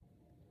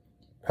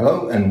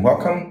Hello and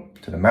welcome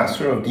to the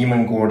Master of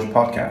Demon Gorge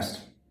podcast.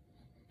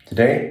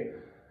 Today,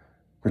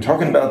 we're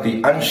talking about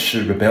the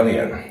Anshi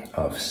Rebellion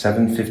of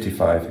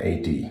 755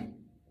 AD.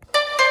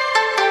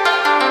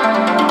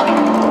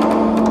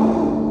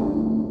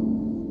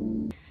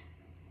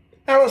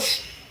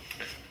 Alice,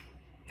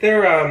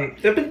 there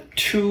have been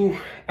two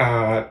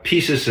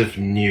pieces of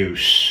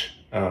news,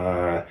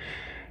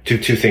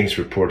 two things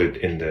reported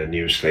in the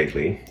news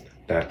lately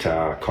that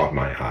caught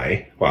my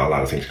eye. Well, a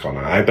lot of things caught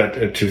my eye,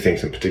 but two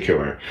things in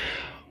particular.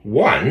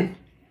 One,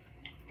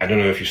 I don't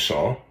know if you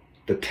saw,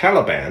 the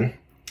Taliban.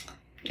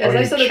 Yes,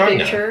 I saw the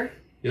picture.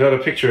 You saw the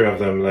picture of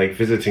them like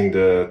visiting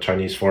the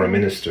Chinese foreign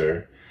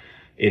minister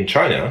in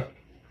China,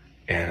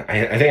 and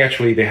I think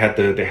actually they had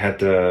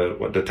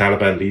the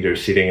Taliban leader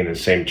sitting in the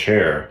same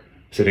chair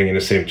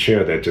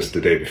that just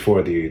the day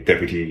before the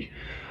deputy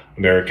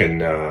American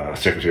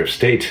Secretary of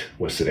State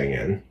was sitting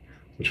in,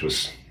 which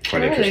was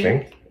quite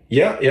interesting.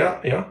 Yeah.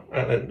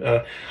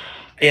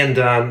 And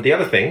the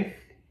other thing,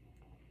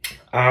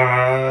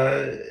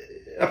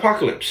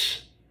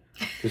 apocalypse.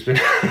 There's been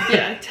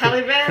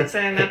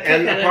Taliban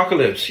and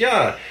apocalypse.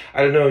 Yeah,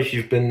 I don't know if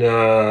you've been.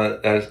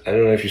 I don't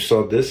know if you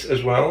saw this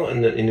as well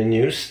in the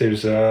news.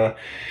 There's more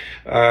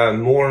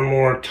and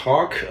more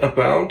talk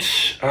about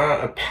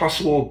a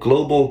possible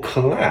global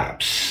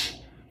collapse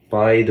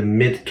by the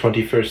mid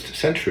 21st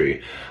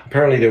century.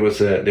 Apparently, there was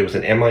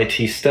an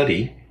MIT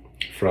study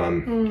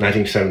from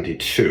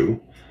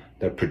 1972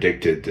 that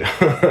predicted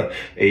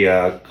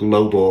a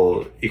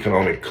global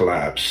economic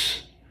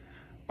collapse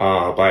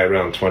by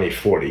around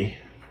 2040.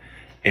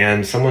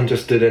 And someone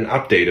just did an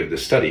update of the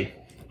study.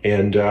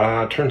 And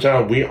turns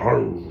out we are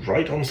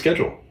right on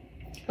schedule.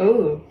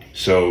 Oh.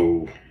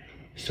 So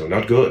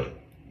not good.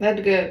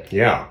 Not good.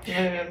 Yeah.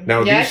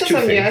 Now, I saw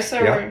some things,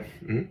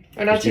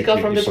 an article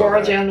from The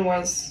Guardian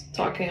was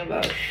talking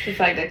about the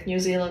fact that New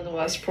Zealand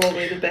was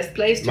probably the best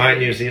place to be.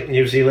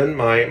 New Zealand,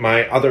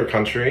 my other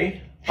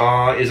country,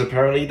 is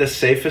apparently the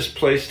safest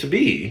place to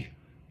be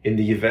in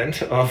the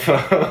event of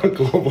a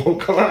global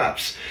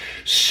collapse.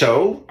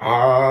 So,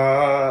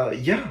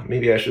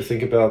 maybe I should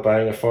think about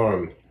buying a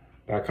farm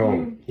back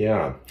home.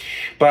 Yeah.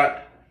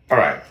 But, all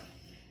right,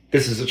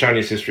 this is a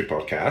Chinese history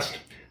podcast.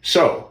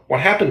 So,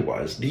 what happened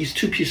was, these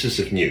two pieces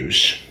of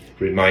news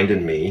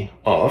reminded me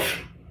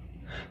of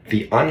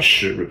the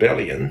Anshi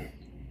Rebellion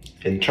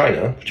in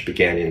China, which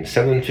began in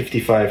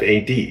 755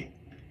 AD.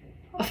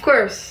 Of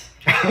course.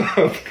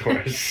 Of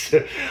course.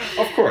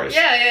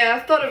 Yeah,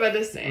 I've thought about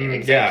the same.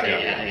 Exactly.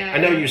 Yeah. I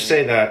know you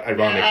say that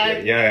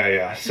ironically.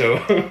 Yeah. So,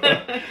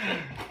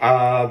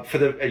 for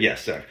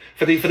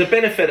the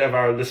benefit of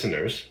our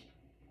listeners,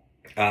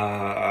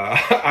 I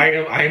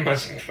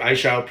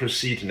shall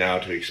proceed now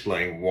to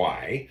explain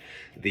why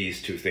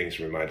these two things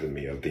reminded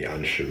me of the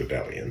Anshi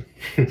Rebellion.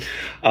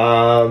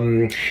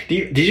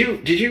 Did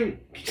you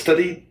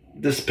study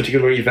this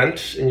particular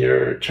event in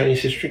your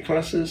Chinese history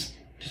classes?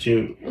 Did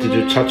you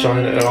touch on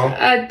it at all?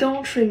 I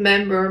don't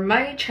remember.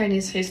 My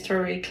Chinese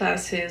history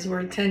classes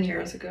were 10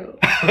 years ago.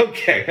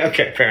 Okay.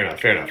 Fair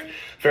enough.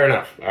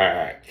 All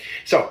right.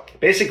 So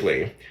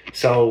basically,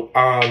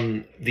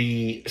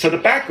 the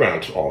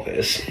background to all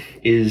this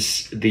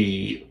is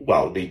the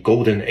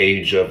golden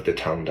age of the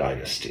Tang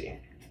Dynasty.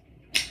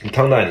 The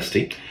Tang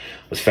Dynasty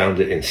was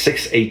founded in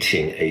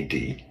 618 AD,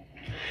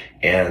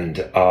 and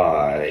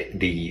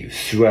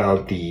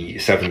throughout the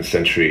 7th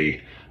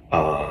century.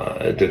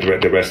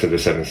 The rest of the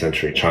 7th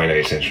century, China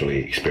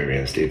essentially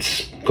experienced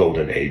its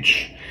golden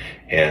age,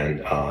 and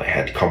it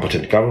had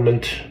competent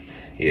government.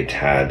 It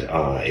had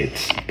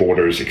its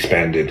borders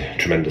expanded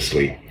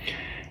tremendously,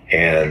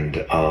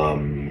 and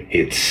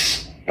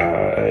it's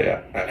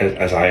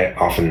as I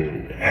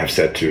often have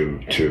said to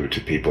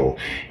people,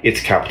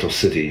 its capital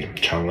city,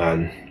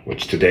 Chang'an,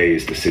 which today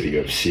is the city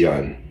of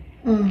Xi'an,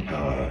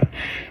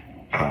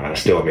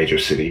 still a major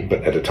city,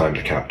 but at the time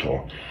the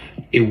capital.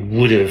 It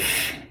would have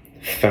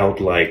felt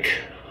like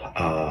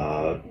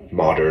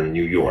modern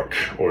New York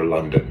or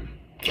London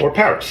or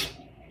Paris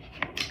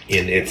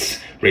in its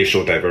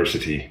racial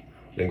diversity,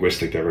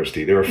 linguistic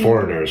diversity. There were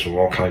foreigners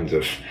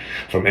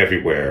from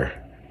everywhere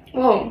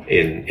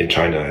in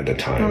China at the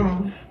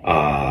time,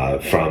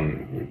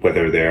 from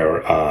whether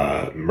they're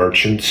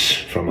merchants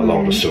from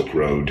along the Silk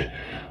Road,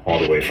 all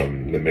the way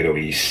from the Middle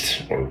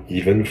East or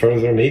even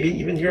further, maybe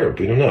even Europe,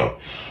 we don't know.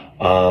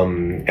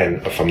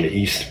 And from the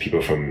East,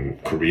 people from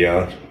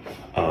Korea,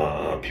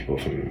 people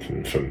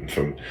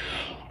from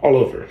all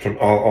over, from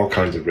all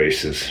kinds of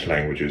races,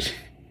 languages,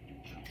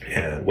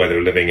 and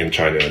whether living in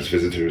China as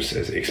visitors,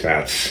 as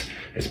expats,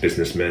 as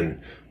businessmen,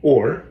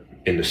 or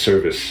in the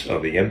service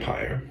of the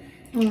empire.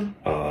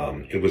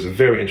 It was a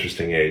very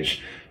interesting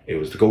age. It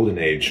was the golden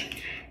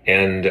age,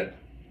 and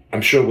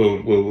I'm sure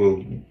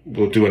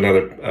we'll do an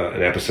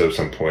episode at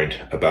some point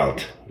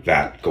about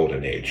that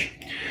golden age.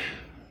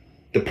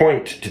 The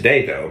point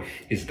today, though,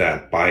 is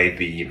that by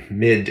the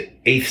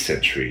mid-8th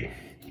century,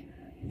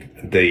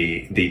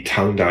 the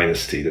Tang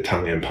Dynasty, the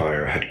Tang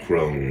Empire, had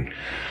grown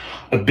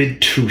a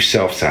bit too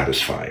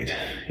self-satisfied.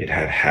 It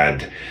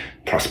had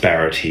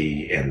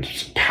prosperity and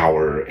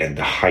power and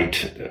the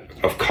height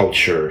of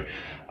culture,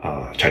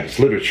 Chinese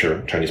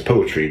literature, Chinese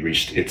poetry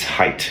reached its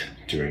height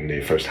during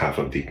the first half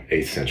of the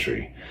 8th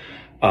century.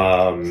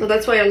 So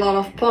that's why a lot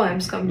of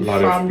poems come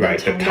from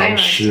the Tang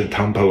Shi,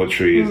 Tang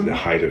poetry is the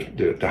height of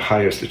the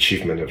highest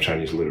achievement of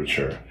Chinese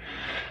literature.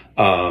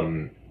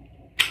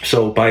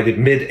 So by the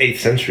mid 8th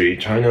century,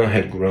 Tang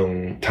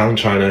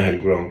China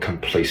had grown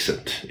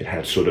complacent. It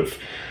had sort of,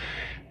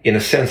 in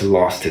a sense,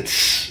 lost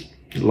its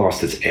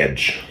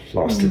edge,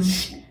 lost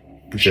its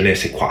je ne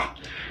sais quoi.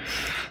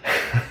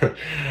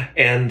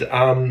 And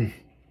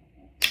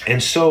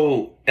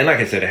like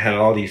I said, it had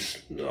all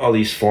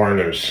these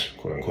foreigners,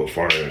 quote unquote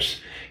foreigners,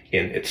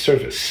 in its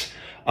service.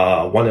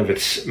 One of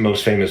its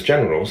most famous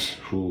generals,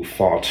 who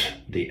fought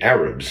the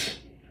Arabs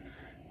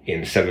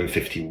in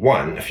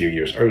 751, a few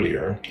years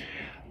earlier,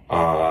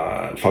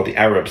 fought the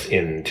Arabs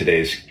in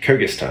today's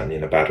Kyrgyzstan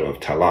in the Battle of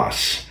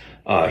Talas.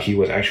 He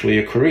was actually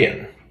a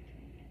Korean.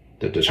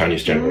 The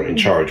Chinese general in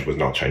charge was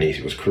not Chinese,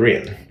 he was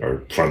Korean,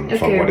 or from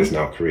what is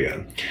now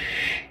Korea.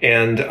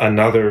 And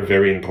another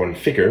very important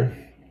figure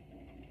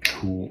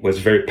who was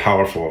very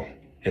powerful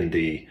in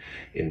the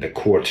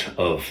court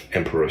of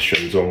Emperor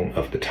Xuanzong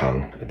of the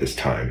Tang at this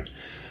time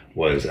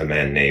was a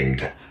man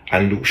named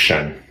An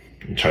Lushan.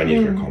 In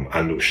Chinese, we call him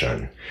An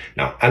Lushan.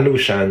 Now, An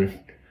Lushan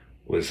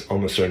was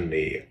almost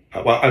certainly,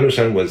 An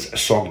Lushan was a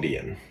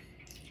Sogdian.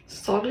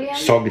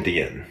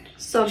 Sogdian,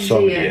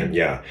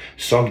 yeah.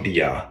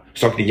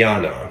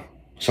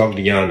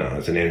 Sogdiana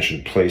is an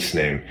ancient place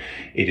name.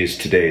 It is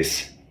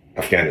today's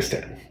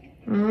Afghanistan.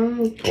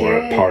 Or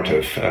a part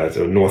of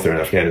northern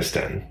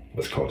Afghanistan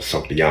was called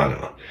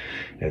Sogdiana.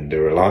 And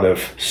there were a lot of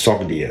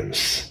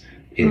Sogdians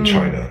in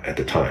China at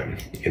the time,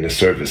 in the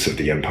service of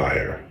the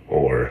empire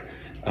or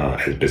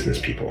as business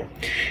people.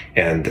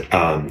 And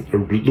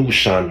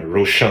Roshan,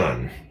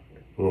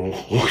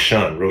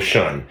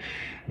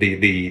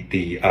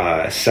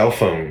 the cell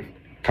phone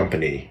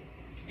company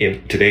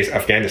in today's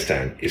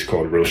Afghanistan is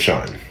called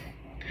Roshan.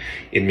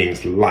 It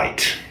means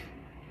light.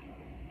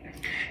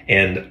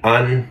 And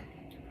An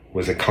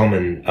was a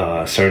common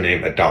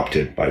surname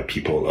adopted by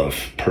people of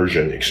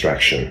Persian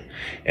extraction.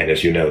 And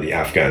as you know, the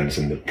Afghans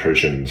and the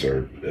Persians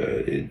are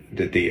the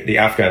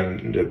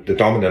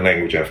dominant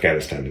language of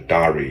Afghanistan, the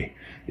Dari,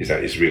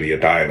 is really a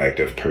dialect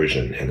of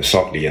Persian, and the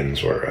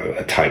Sogdians were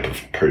a type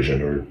of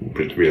Persian or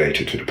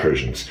related to the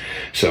Persians.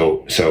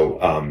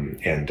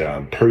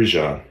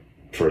 Persia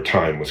for a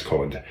time was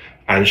called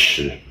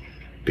Anshi,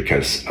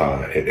 because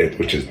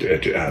which is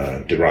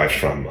derived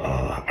from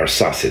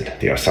Arsacid,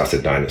 the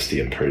Arsacid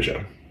dynasty in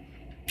Persia.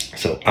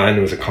 So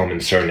An was a common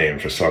surname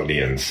for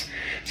Sogdians.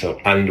 So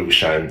An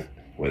Lushan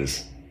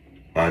was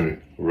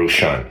An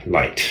Roshan,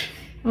 light,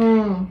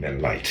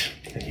 and light.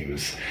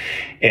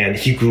 And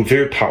he grew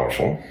very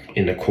powerful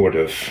in the court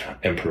of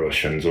Emperor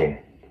Xuanzong.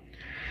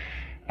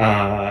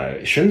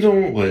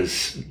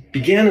 Xuanzong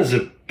began as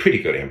a pretty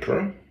good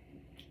emperor,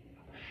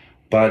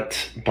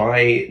 but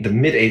by the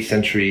mid 8th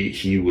century,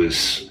 he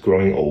was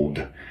growing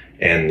old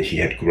and he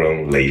had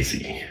grown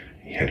lazy.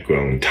 He had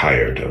grown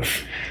tired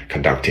of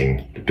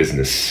conducting the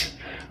business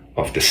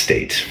of the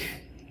state.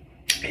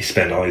 He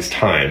spent all his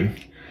time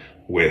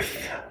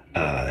with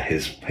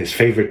his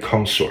favorite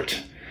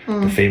consort,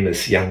 the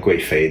famous Yang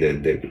Guifei,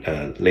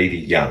 the Lady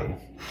Yang.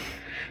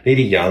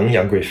 Lady Yang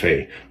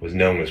Guifei, was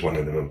known as one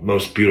of the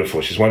most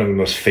beautiful. She's one of the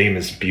most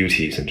famous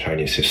beauties in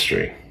Chinese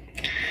history.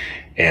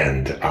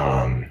 And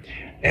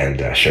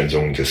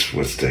Xuanzong just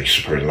was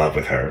super in love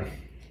with her,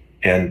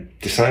 and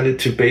decided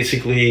to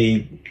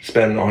basically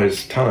spend all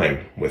his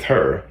time with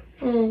her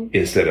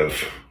instead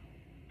of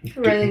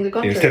running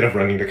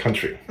the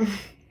country.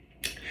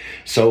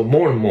 So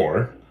more and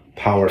more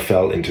power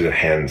fell into the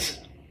hands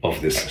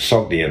of this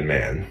Sogdian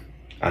man,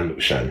 An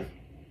Lushan.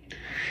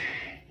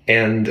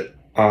 And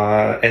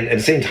at the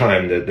same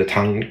time, the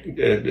Tang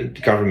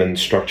government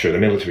structure, the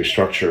military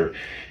structure,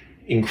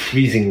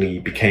 increasingly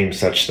became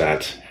such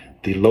that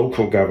the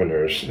local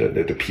governors,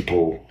 the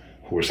people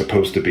who were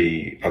supposed to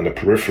be on the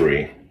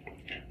periphery,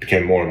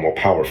 became more and more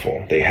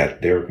powerful. They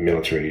had their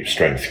military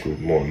strength grew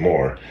more and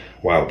more,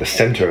 while the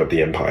center of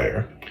the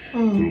empire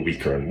grew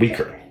weaker and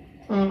weaker.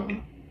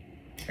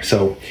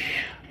 So,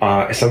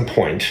 at some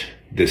point,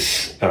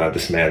 this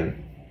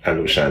man, An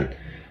Lushan,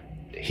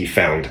 he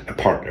found a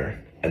partner,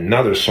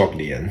 another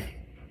Sogdian,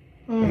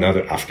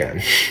 another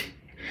Afghan,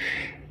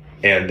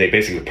 and they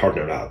basically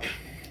partnered up,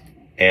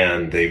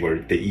 and they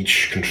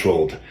each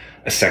controlled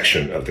a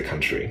section of the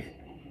country,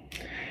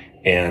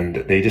 and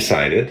they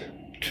decided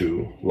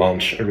to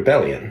launch a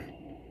rebellion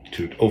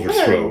to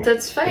overthrow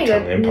that's funny the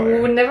Tang Empire.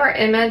 We would never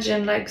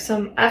imagine like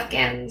some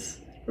Afghans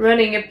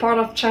running a part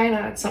of China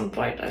at some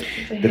point.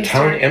 The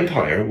Tang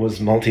Empire was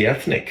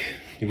multi-ethnic.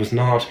 It was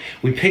not.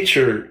 We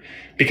picture,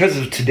 because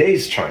of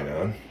today's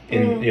China,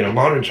 in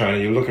modern China,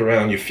 you look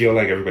around, you feel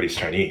like everybody's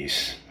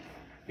Chinese.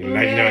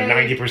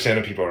 90%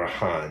 of people are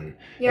Han.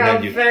 Yeah,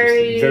 and then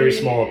very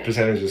small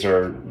percentages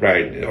are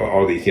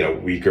all these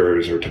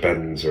Uyghurs or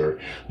Tibetans or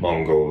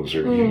Mongols,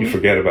 or you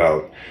forget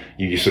about,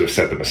 you sort of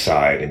set them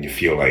aside, and you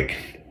feel like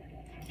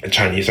and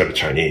Chinese are the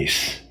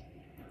Chinese.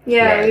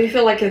 Yeah, right? we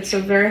feel like it's a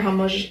very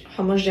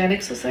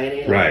homogenic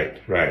society.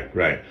 Like.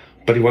 Right.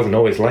 But it wasn't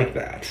always like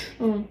that.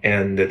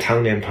 And the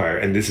Tang Empire,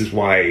 and this is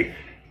why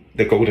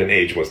the Golden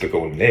Age was the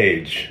Golden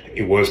Age.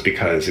 It was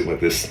because it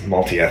was this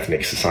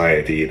multi-ethnic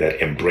society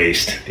that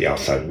embraced the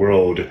outside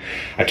world.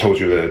 I told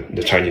you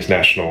the Chinese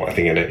national, I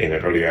think in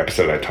an earlier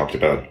episode, I talked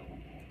about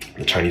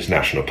the Chinese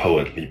national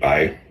poet Li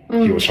Bai.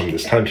 He was from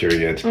this time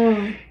period.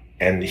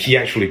 And he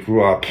actually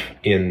grew up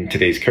in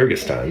today's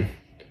Kyrgyzstan.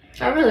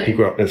 Oh, really? He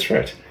grew up, that's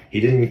right. He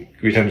didn't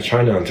return to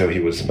China until he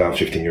was about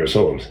 15 years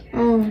old.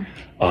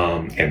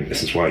 And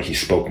this is why he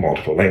spoke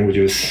multiple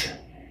languages.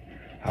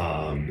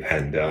 So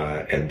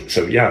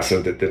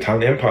the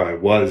Tang Empire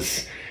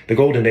was, the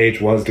Golden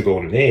Age was the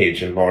Golden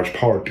Age in large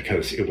part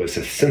because it was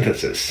a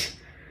synthesis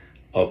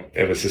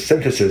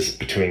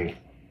between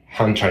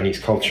Han Chinese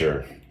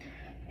culture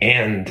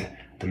and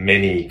the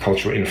many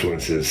cultural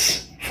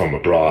influences from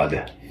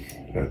abroad,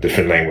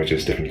 different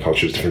languages, different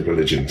cultures, different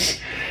religions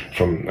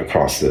from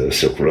across the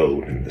Silk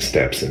Road and the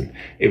steppes. And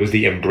it was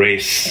the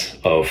embrace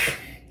of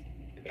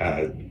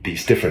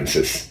these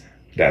differences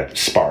that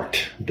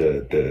sparked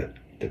the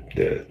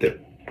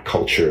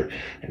culture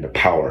and the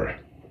power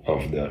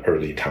of the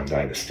early Tang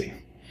Dynasty.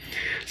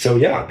 So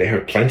yeah, there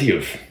are plenty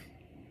of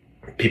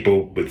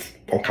people with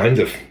all kinds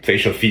of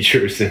facial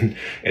features and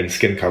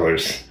skin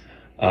colors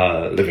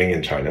living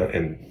in China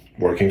and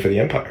working for the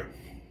empire.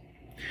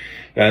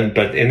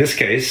 But in this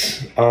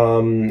case,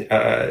 by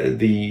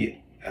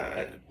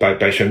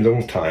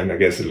Xuanzong's time, I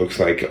guess it looks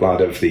like a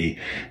lot of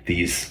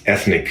these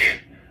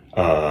ethnic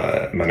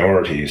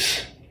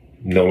minorities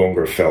no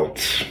longer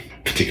felt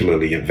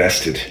particularly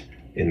invested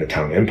in the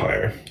Tang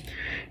Empire.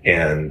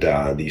 And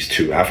these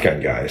two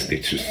Afghan guys,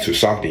 the two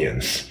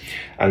Sogdians,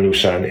 An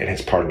Lushan and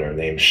his partner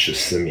named Shi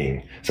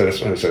Siming. So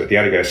the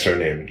other guy's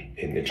surname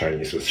in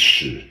Chinese was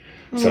Shi.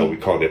 So we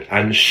called it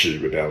Anshi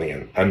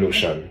Rebellion. An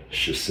Lushan,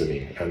 Shi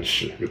Siming,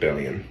 Anshi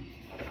Rebellion.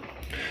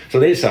 So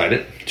they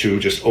decided to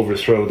just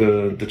overthrow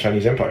the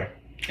Chinese Empire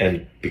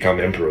and become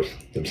emperors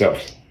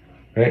themselves,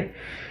 right?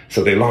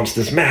 So they launched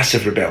this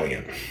massive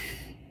rebellion.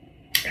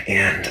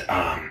 And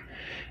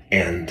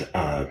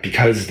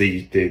because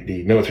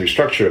the military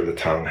structure of the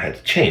Tang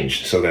had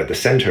changed so that the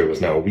center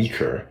was now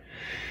weaker,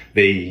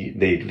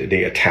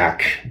 they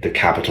attack the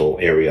capital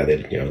area.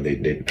 They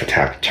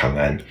attack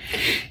Chang'an,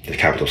 the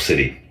capital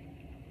city,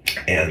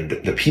 and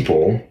the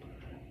people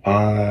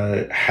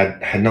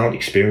had not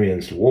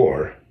experienced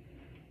war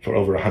for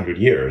over 100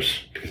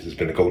 years because it's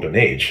been the Golden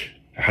Age.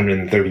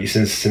 130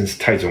 since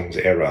Taizong's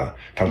era,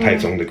 Tang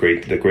Taizong, the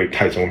great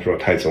Taizong, Emperor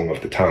Taizong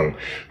of the Tang,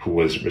 who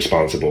was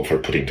responsible for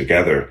putting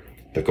together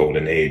the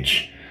Golden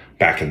Age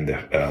back in the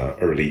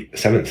early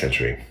 7th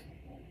century.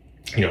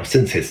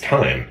 Since his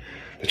time,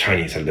 the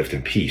Chinese had lived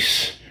in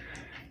peace,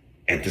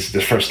 and this is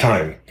the first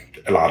time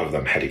a lot of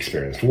them had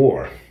experienced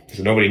war,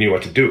 so nobody knew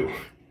what to do.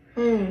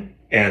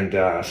 And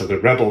so the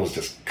rebels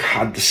just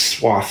cut the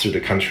swath through the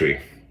country,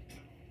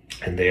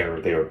 and they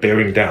are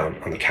bearing down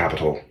on the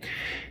capital.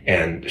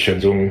 And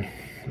Xuanzong,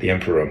 the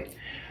emperor,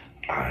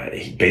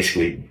 he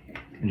basically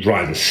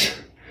runs.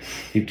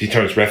 He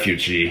turns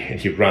refugee and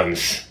he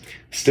runs,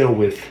 still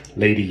with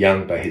Lady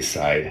Yang by his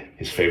side,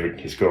 his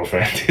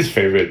girlfriend, his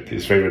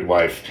favorite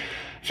wife,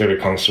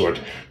 favorite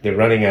consort. They're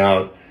running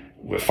out.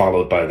 We're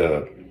followed by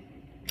the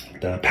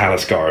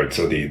palace guards,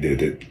 or the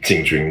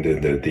Jingjun,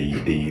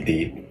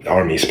 the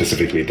army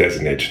specifically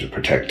designated to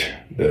protect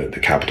the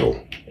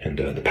capital and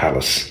the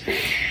palace.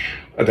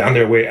 On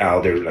their way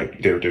out,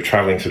 they're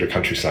traveling through the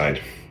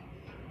countryside.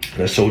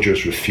 The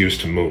soldiers refuse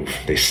to move.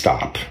 They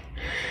stop.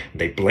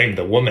 They blame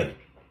the woman.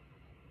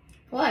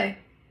 Why?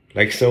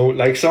 Like so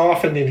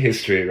often in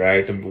history,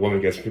 right? The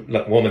woman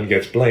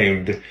gets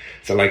blamed.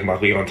 So like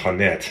Marie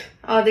Antoinette.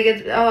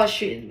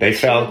 They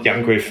felt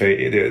Yang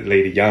Guifei, the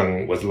Lady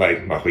Yang, was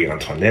like Marie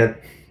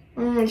Antoinette.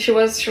 She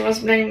was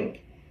blamed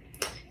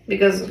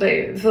because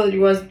they thought it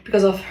was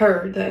because of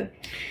her that.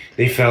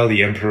 They felt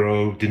the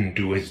emperor didn't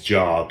do his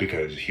job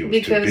because he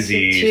was too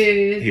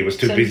busy. He was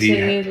too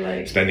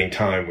busy spending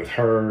time with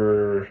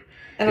her.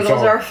 And it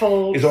was her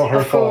fault. It's all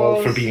her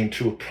fault for being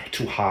too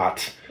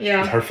hot.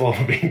 Yeah. It's her fault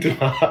for being too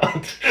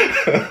hot.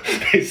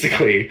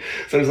 Basically.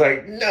 So it's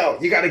like, no,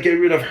 you got to get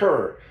rid of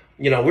her.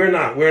 We're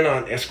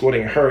not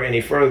escorting her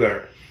any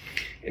further.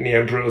 And the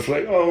emperor was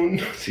like, oh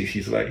no. See,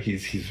 he's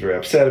very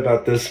upset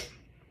about this,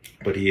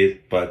 but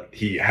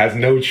he has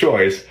no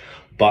choice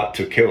but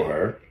to kill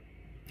her.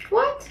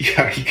 What?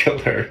 Yeah, he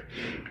killed her.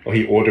 Well,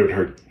 he ordered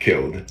her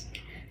killed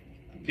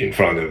in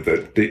front of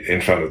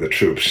the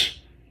troops,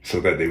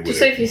 so that they would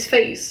save his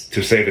face,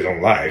 to save his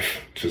own life,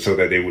 so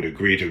that they would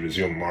agree to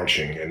resume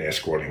marching and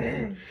escorting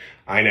him.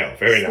 I know,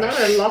 very nice. It's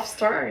not a love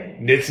story.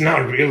 It's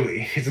not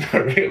really.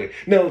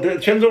 No,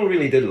 Xuanzong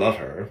really did love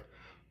her,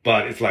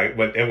 but it's like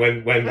when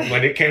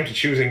it came to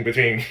choosing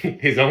between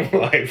his own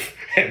life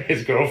and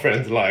his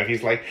girlfriend's life,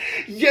 he's like,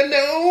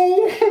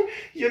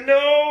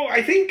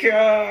 I think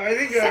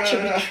such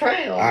a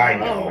betrayal. I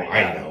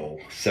know.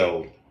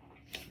 So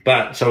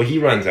he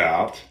runs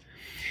out,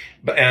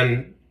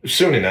 and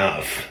soon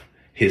enough,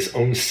 his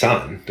own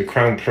son, the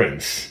crown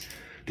prince,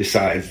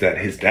 decides that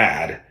his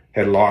dad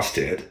had lost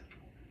it.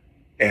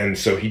 And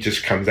so he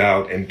just comes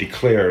out and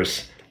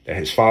declares that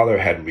his father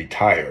had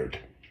retired.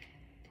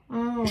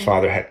 Oh. His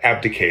father had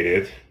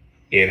abdicated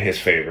in his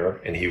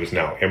favor, and he was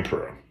now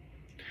emperor.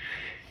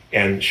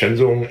 And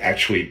Shenzong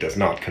actually does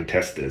not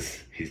contest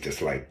this. He's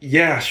just like,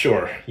 yeah,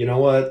 sure. You know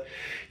what?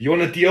 You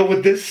want to deal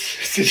with this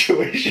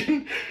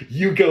situation?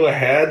 You go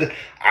ahead.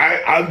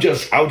 I'll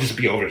just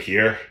be over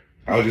here.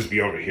 I'll just be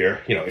over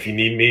here. You know, if you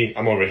need me,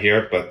 I'm over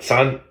here. But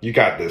son, you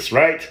got this,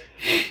 right?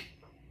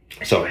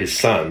 So his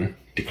son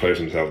declares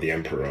himself the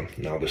emperor,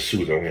 now the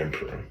Suzong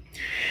emperor.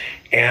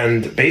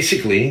 And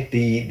basically,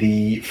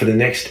 for the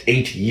next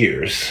 8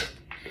 years,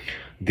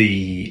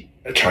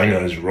 China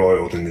is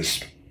roiled in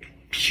this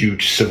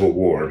huge civil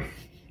war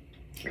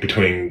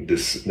between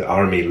the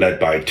army led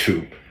by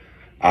two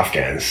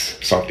Afghans,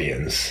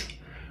 Sogdians,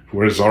 who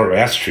were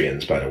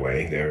Zoroastrians, by the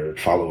way. They're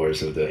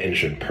followers of the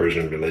ancient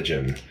Persian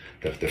religion,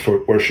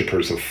 the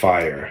worshippers of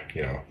fire,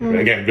 you know.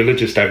 Again,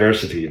 religious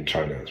diversity in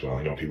China as well.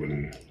 I know people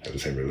didn't have the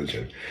same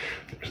religion.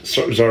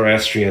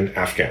 Zoroastrian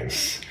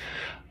Afghans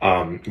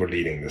were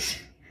leading this.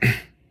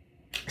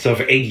 So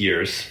for 8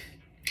 years,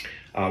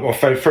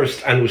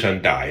 first An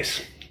Lushan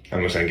dies.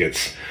 An Lushan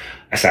gets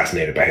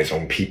assassinated by his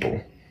own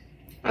people.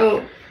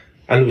 Oh.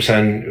 An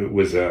Lushan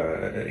was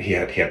he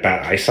had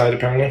bad eyesight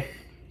apparently,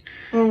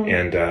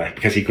 and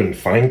because he couldn't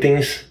find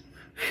things,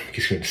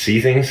 because he couldn't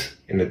see things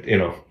in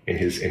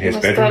his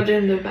bedroom.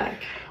 In the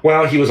back.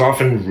 Well, he was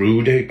often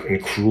rude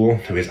and cruel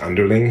to his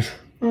underlings,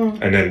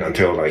 and then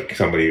until like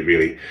somebody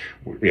really,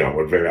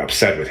 were very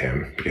upset with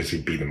him because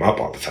he beat them up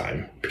all the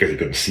time because he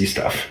couldn't see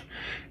stuff,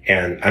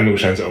 and An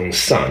Lushan's own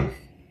son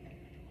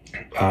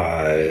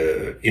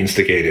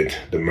instigated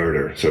the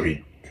murder. So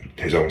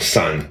his own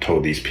son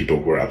told these people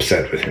who were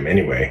upset with him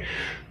anyway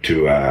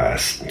to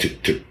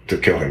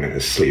kill him in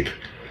his sleep.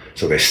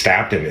 So they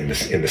stabbed him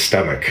in the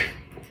stomach,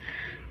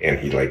 and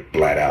he like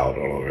bled out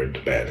all over the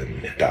bed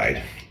and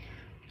died.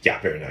 Yeah,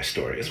 very nice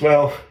story as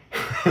well.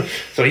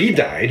 So he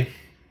died,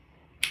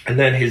 and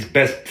then his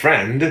best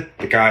friend,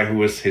 the guy who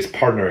was his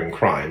partner in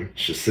crime,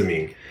 Shi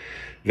Siming,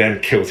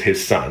 then kills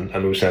his son,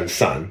 An Lushan's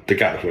son, the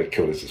guy who had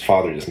killed his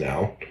father just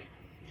now,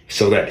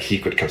 so that he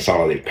could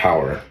consolidate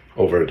power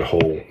over the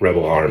whole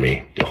rebel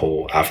army, the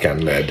whole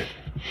Afghan-led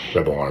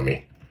rebel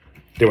army.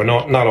 They were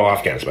not all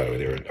Afghans, by the way.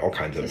 They were all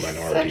kinds of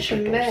minority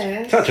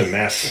peoples. Such a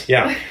mess.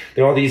 Yeah,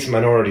 there were all these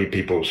minority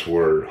peoples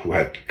who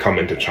had come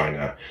into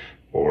China,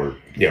 or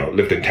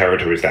lived in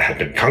territories that had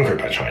been conquered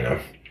by China,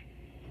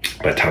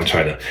 by Tang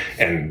China,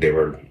 and they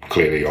were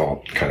clearly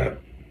all kind of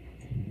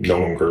no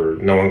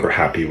longer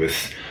happy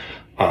with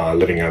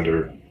living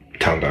under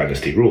Tang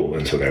Dynasty rule,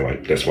 and so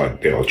that's why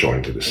they all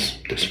joined to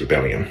this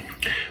rebellion.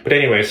 But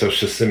anyway, so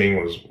Shi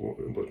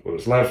Siming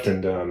was left,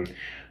 and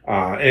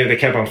they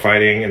kept on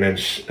fighting, and then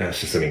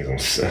Shi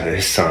Siming's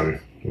his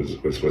son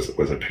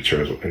was a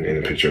picture in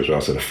the picture as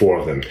well. So the four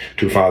of them,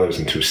 two fathers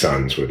and two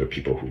sons, were the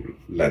people who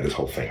led this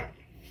whole thing.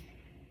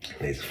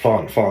 And he's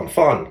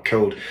fought,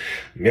 killed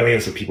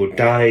millions of people,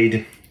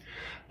 died.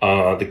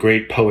 The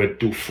great poet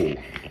Du Fu,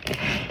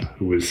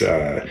 who was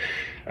a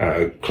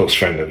close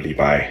friend of Li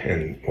Bai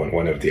and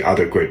one of the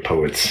other great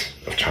poets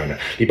of China.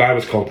 Li Bai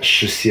was called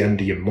Shi Xian,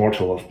 the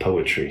immortal of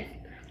poetry.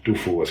 Du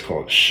Fu was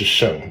called Shi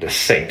Sheng, the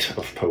saint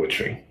of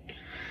poetry.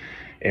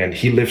 And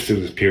he lived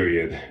through this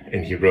period,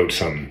 and he wrote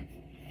some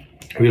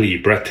really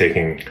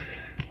breathtaking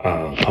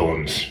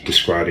poems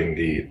describing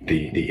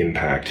the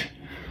impact.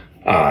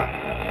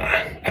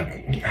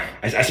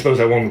 I suppose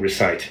I won't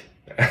recite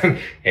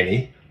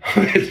any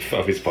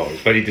of his poems,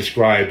 but he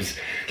describes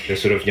the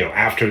sort of,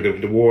 after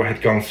the war had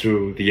gone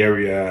through the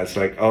area, it's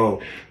like, oh,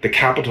 the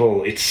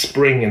capital, it's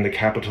spring in the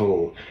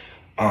capital,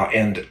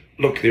 and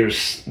look,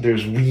 there's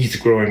weeds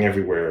growing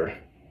everywhere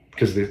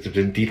because it's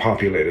been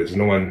depopulated. There's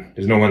no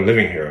one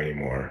living here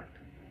anymore.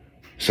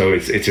 So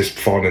it's just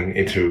fallen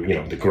into,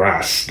 the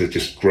grass that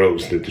just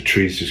grows, the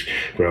trees just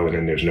grow, and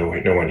then there's no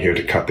one here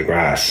to cut the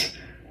grass.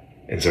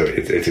 And so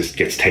it just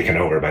gets taken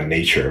over by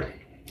nature,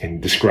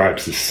 and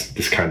describes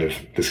this kind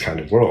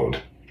of world,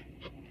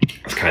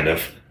 this kind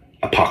of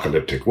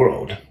apocalyptic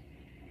world.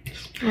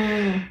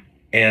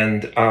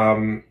 And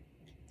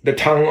the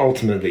Tang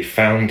ultimately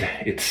found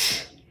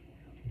its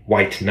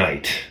white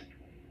knight,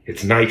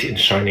 its knight in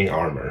shining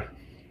armor.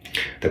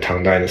 The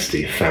Tang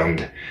Dynasty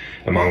found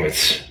among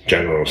its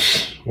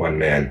generals one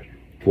man,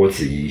 Guo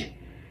Ziyi,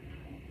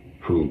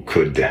 who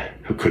could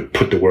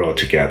put the world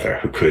together,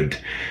 who could,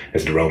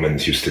 as the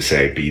Romans used to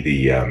say, be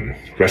the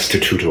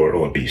restitutor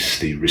orbis,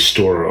 the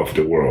restorer of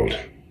the world.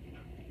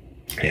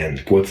 And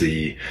Guo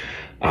Ziyi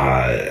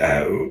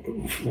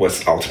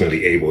was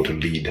ultimately able to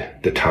lead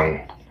the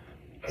Tang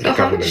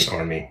government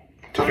army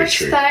to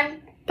victory. How much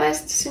time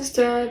passed since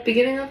the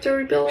beginning of the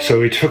rebellion?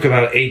 So it took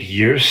about 8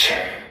 years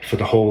for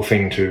the whole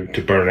thing to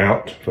burn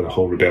out, for the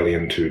whole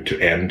rebellion to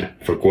end,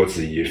 for Guo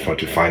Ziyi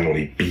to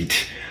finally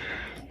beat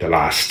the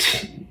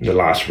last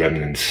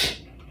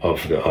remnants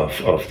of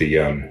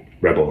the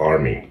rebel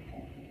army.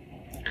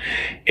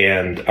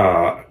 And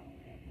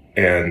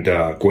and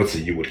Guo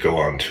Ziyi would go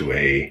on to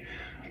a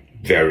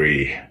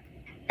very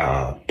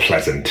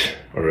pleasant,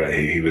 or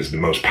he was the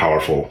most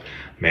powerful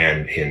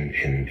man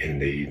in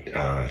the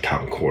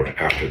Tang court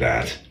after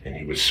that, and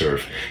he would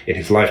serve in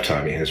his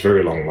lifetime, in his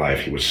very long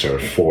life, he would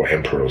serve 4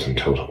 emperors in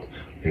total,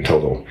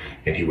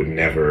 and he would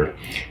never,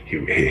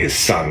 his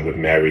son would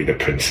marry the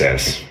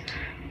princess,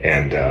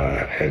 and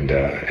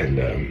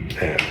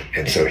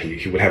so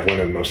he would have one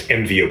of the most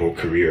enviable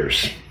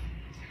careers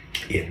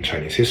in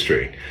Chinese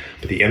history.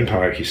 But the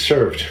empire he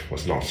served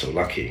was not so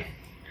lucky.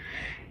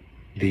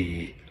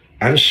 The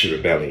Anshi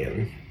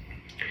Rebellion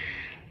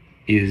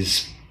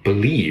is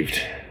believed,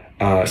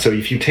 so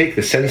if you take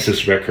the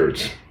census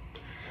records,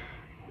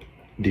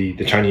 the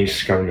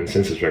Chinese government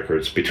census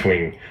records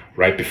between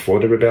right before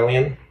the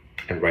rebellion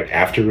and right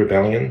after the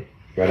rebellion,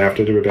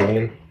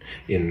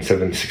 in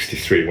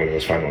 763 when it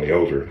was finally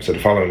over. So the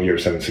following year,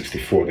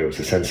 764, there was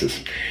a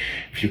census.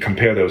 If you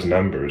compare those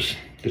numbers,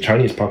 the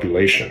Chinese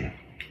population,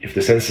 if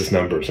the census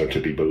numbers are to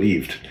be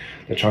believed,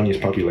 the Chinese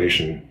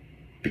population,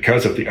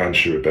 because of the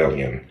Anshi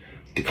Rebellion,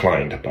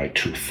 declined by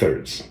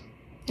 2/3.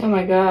 Oh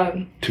my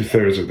God.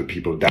 2/3 of the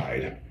people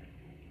died.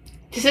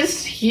 This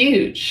is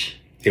huge.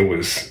 It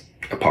was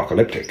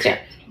apocalyptic. Yeah.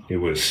 It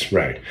was,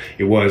 right.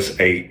 It was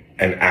an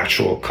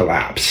actual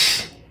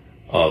collapse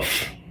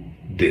of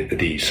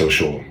the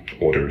social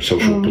order,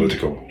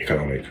 political,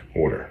 economic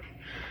order.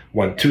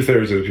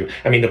 2/3 of the people.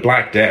 I mean, the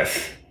Black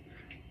Death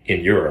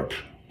in Europe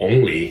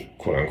only,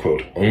 quote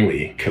unquote,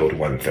 only killed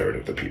 1/3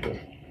 of the people.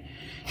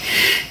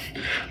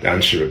 The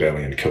Anshi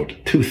Rebellion killed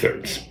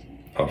 2/3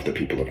 of the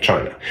people of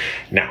China.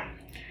 Now,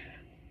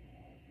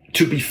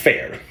 to be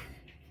fair,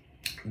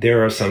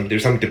 there's some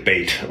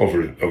debate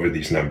over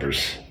these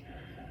numbers.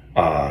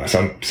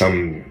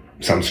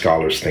 Some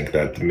scholars think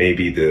that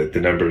maybe the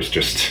numbers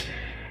just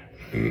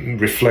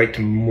reflect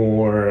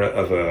more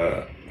of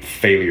a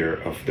failure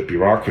of the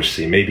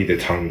bureaucracy. Maybe the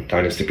Tang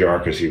Dynasty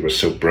bureaucracy was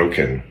so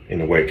broken in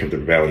the wake of the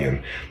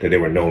rebellion that they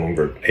were no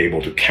longer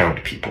able to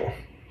count people.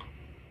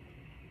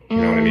 You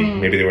know what I mean?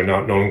 Maybe they were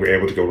no longer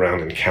able to go around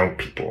and count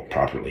people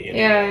properly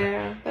anymore.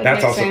 Yeah.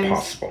 That's also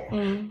possible.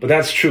 But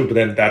that's true. But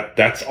then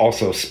that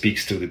also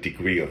speaks to the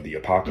degree of the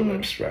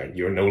apocalypse, right?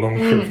 You're no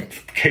longer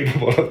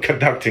capable of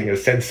conducting a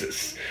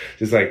census.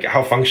 It's like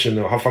how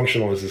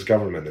functional is this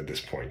government at this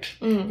point?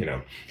 You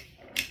know.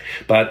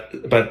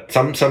 But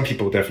some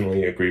people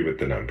definitely agree with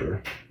the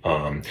number.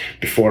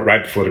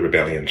 Right before the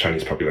rebellion,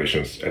 Chinese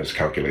population was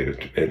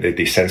calculated.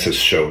 The census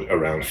showed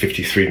around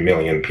 53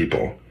 million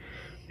people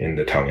in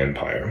the Tang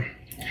Empire,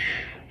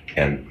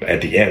 and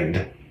at the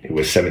end it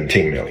was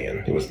 17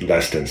 million. It was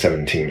less than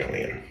 17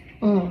 million.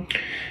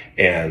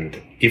 And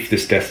if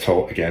this death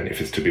toll, again, if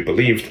it's to be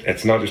believed,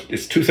 it's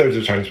 2/3 of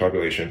the Chinese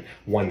population,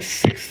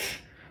 1/6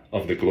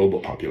 of the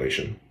global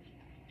population.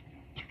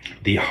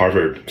 The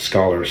Harvard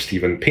scholar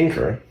Steven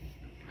Pinker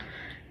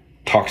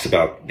talks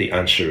about the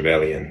Anshi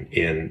Rebellion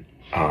in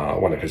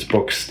one of his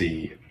books.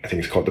 I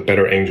think it's called "The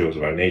Better Angels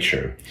of Our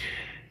Nature,"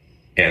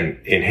 and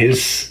in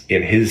his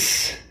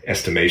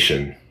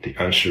estimation, the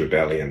Anshi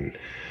Rebellion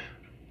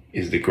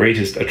is the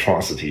greatest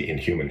atrocity in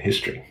human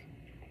history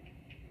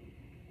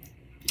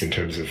in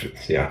terms of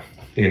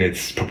in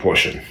its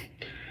proportion.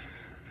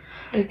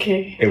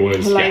 Okay. It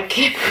was like.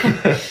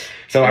 Yeah.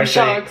 So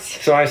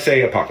I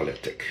say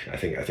apocalyptic. I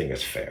think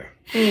it's fair.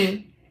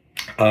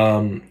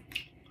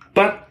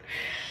 But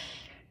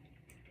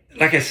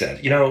like I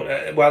said,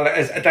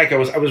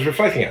 I was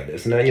reflecting on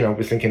this, and I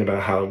was thinking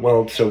about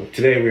how so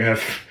today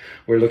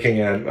we're looking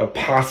at a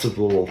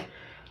possible.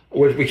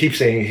 We keep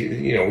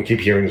saying, we keep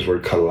hearing this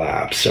word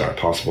collapse, or a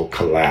possible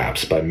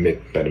collapse by the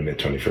mid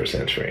 21st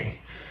century.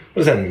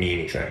 What does that mean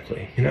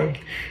exactly? And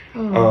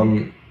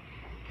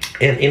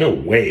in a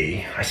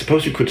way, I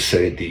suppose you could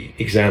say the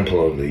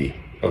example of the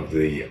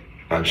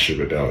Anshi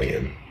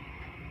Rebellion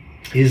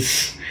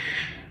it's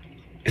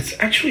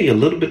actually a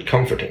little bit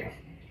comforting.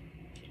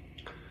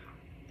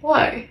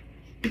 Why?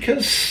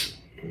 Because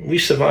we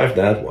survived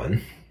that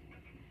one.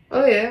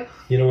 Oh yeah.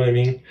 You know what I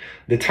mean?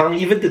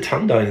 Even the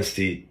Tang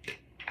Dynasty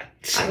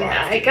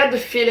survived. I got the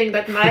feeling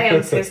that my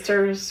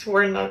ancestors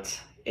were not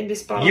in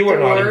this part. You were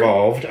not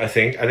involved, I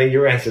think. I think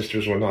your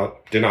ancestors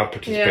did not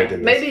participate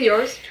in this. Maybe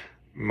yours.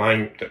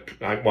 Mine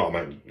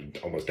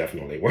almost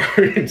definitely were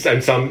in some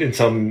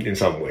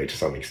way, to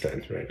some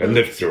extent, right? I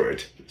lived through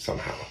it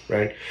somehow,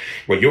 right?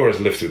 Well, yours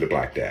lived through the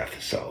Black Death,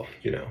 so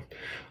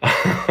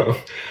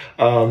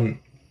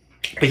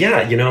But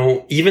yeah,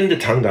 even the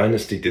Tang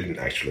Dynasty didn't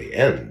actually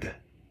end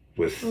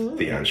with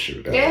the Anshi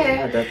Rebellion.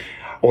 Yeah.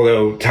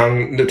 Although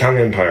the Tang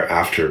Empire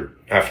after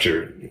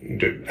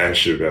the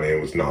Anshi Rebellion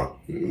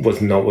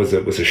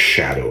was a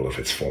shadow of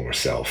its former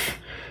self.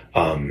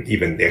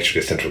 Even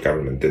actually the central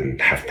government didn't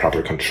have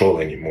proper control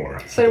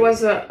anymore. So it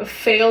was a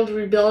failed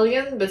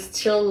rebellion, but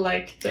still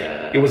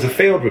It was a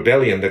failed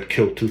rebellion that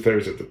killed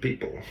 2/3 of the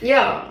people.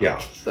 Yeah. Yeah.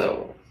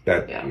 So.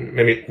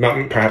 Maybe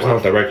perhaps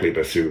not directly,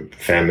 but through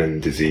famine,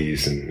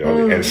 disease, and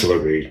the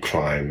ancillary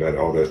crime, and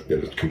all the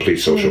complete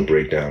social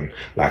breakdown,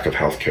 lack of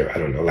healthcare. I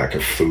don't know, lack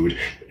of food.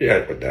 Yeah,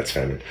 but that's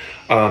famine.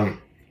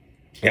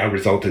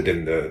 resulted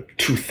in the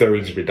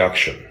 2/3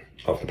 reduction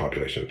of the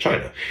population of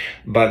China.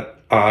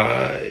 But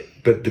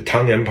the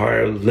Tang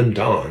Empire limped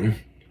on,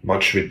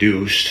 much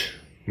reduced,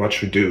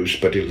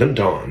 but it limped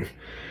on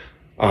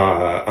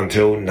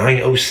until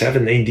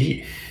 907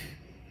 AD,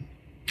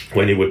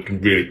 when it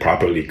would really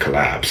properly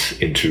collapse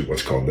into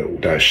what's called the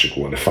Wudai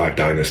Shiguo, the 5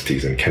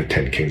 dynasties and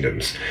 10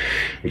 kingdoms,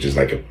 which is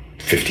like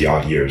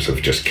 50-odd years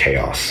of just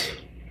chaos.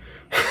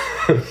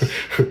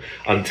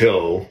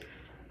 Until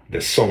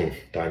the Song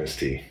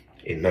dynasty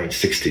in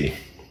 960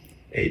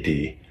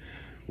 AD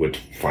would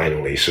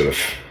finally sort of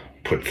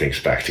put things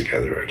back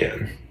together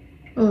again.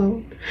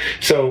 Oh.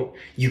 So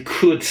you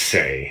could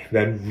say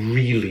that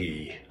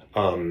really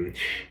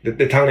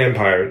the Tang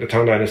Empire, the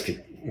Tang dynasty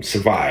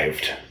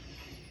survived,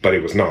 but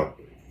it was not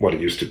what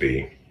it used to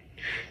be.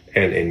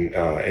 And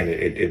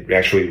it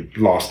actually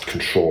lost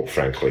control,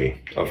 frankly,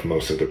 of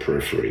most of the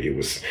periphery. It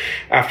was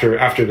after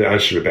the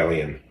Anshi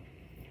Rebellion,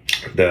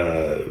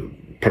 the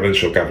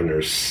provincial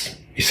governors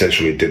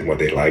essentially did what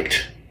they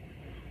liked,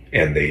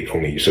 and they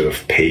only sort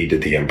of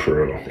paid the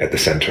emperor at the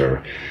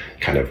center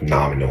kind of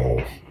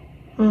nominal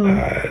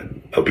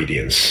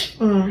obedience.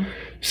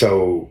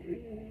 So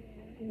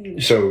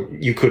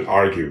you could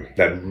argue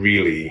that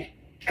really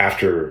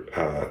after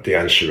the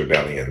Anshi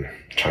Rebellion,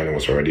 China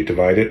was already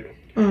divided,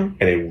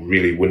 and it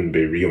really wouldn't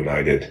be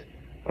reunited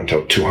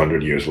until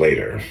 200 years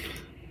later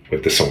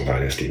with the Song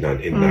dynasty in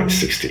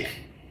 960.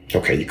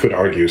 Okay, you could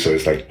argue, so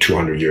it's like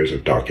 200 years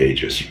of dark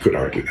ages. You could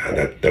argue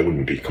that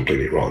wouldn't be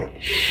completely wrong.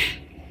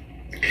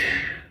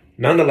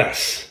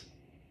 Nonetheless,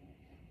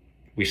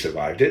 we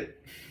survived it.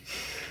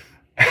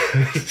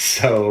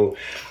 So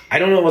I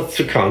don't know what's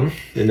to come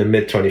in the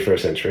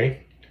mid-21st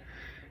century.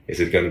 Is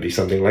it going to be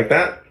something like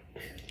that?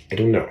 I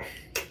don't know.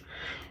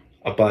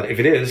 But if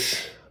it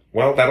is,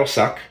 well, that'll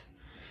suck.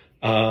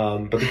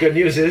 But the good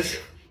news is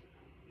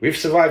we've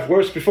survived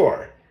worse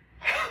before.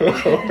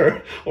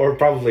 or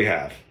probably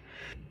have.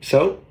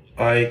 So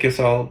I guess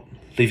I'll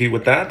leave you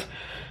with that.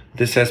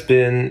 This has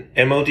been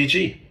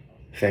MODG.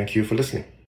 Thank you for listening.